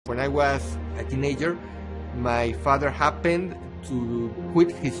When I was a teenager, my father happened to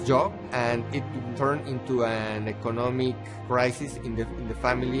quit his job, and it turned into an economic crisis in the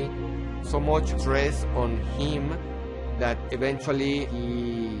family. So much stress on him that eventually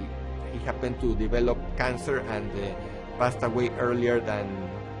he happened to develop cancer and passed away earlier than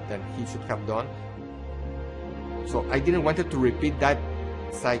he should have done. So I didn't want to repeat that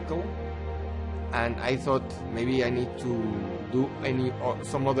cycle, and I thought maybe I need to do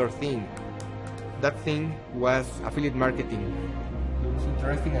some other thing. That thing was affiliate marketing. Looks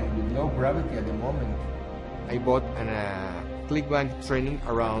interesting and with low gravity at the moment. I bought a Clickbank training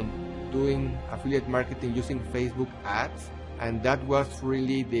around doing affiliate marketing using Facebook ads, and that was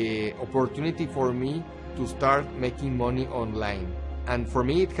really the opportunity for me to start making money online. And for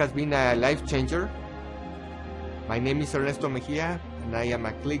me, it has been a life changer. My name is Ernesto Mejia, and I am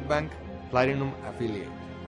a Clickbank Platinum affiliate.